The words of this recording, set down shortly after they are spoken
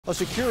A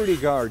security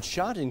guard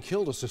shot and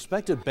killed a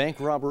suspected bank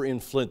robber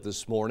in Flint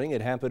this morning.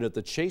 It happened at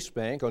the Chase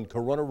Bank on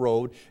Corunna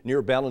Road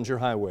near Ballinger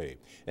Highway.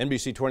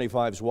 NBC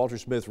 25's Walter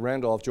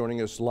Smith-Randolph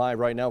joining us live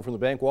right now from the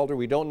bank. Walter,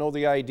 we don't know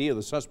the ID of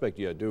the suspect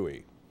yet, do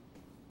we?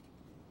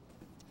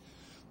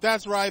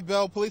 That's right,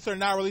 Bill. Police are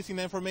not releasing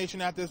the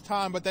information at this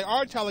time, but they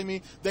are telling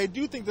me they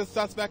do think the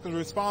suspect is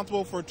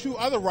responsible for 2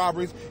 other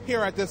robberies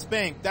here at this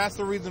bank. That's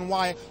the reason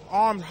why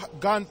armed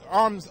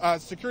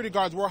security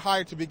guards were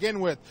hired to begin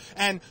with.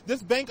 And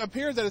this bank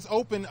appears that it's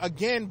open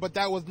again, but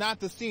that was not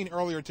the scene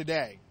earlier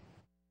today.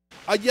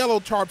 A yellow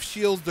tarp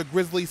shields the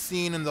grisly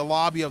scene in the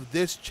lobby of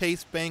this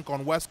Chase Bank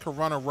on West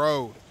Corunna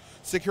Road.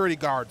 Security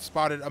guards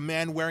spotted a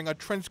man wearing a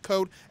trench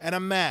coat and a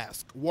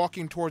mask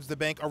walking towards the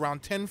bank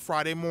around 10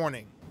 Friday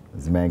morning.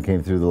 As the man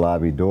came through the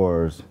lobby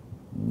doors,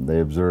 they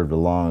observed a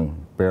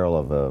long barrel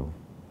of a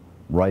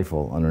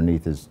rifle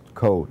underneath his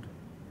coat.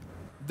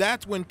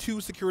 That's when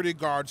 2 security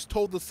guards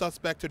told the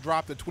suspect to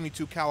drop the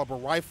 .22 caliber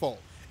rifle.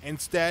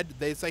 Instead,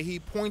 they say he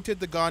pointed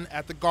the gun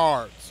at the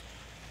guards.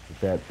 At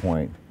that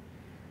point,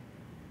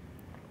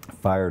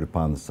 fired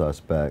upon the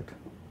suspect,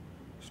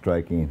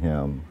 striking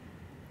him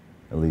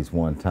at least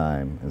 1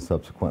 time and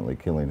subsequently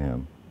killing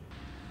him.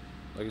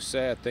 Like I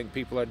say, I think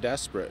people are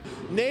desperate.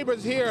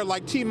 Neighbors here,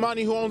 like T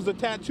Money, who owns the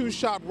tattoo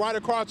shop right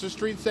across the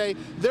street, say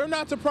they're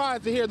not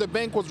surprised to hear the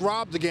bank was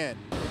robbed again.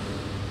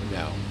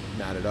 No,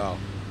 not at all.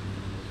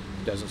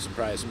 It doesn't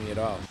surprise me at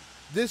all.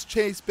 This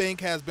Chase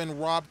Bank has been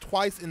robbed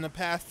twice in the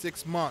past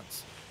 6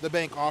 months. The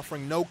bank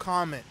offering no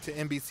comment to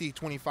NBC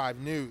 25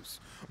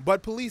 News.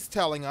 But police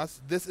telling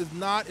us this is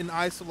not an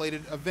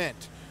isolated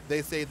event.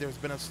 They say there's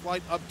been a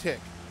slight uptick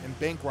in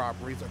bank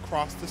robberies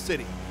across the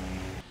city.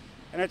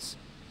 And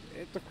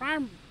the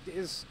crime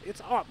it's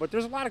up, but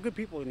there's a lot of good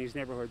people in these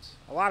neighborhoods.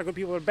 A lot of good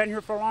people have been here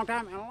for a long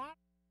time, and a lot.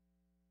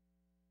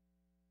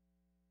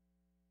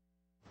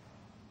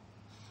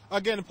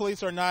 Again, the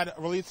police are not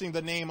releasing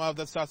the name of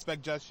the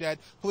suspect just yet.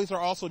 Police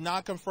are also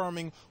not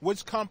confirming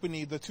which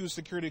company the 2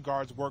 security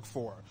guards work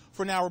for.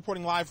 For now,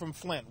 reporting live from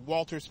Flint,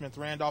 Walter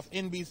Smith-Randolph,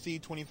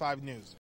 NBC 25 News.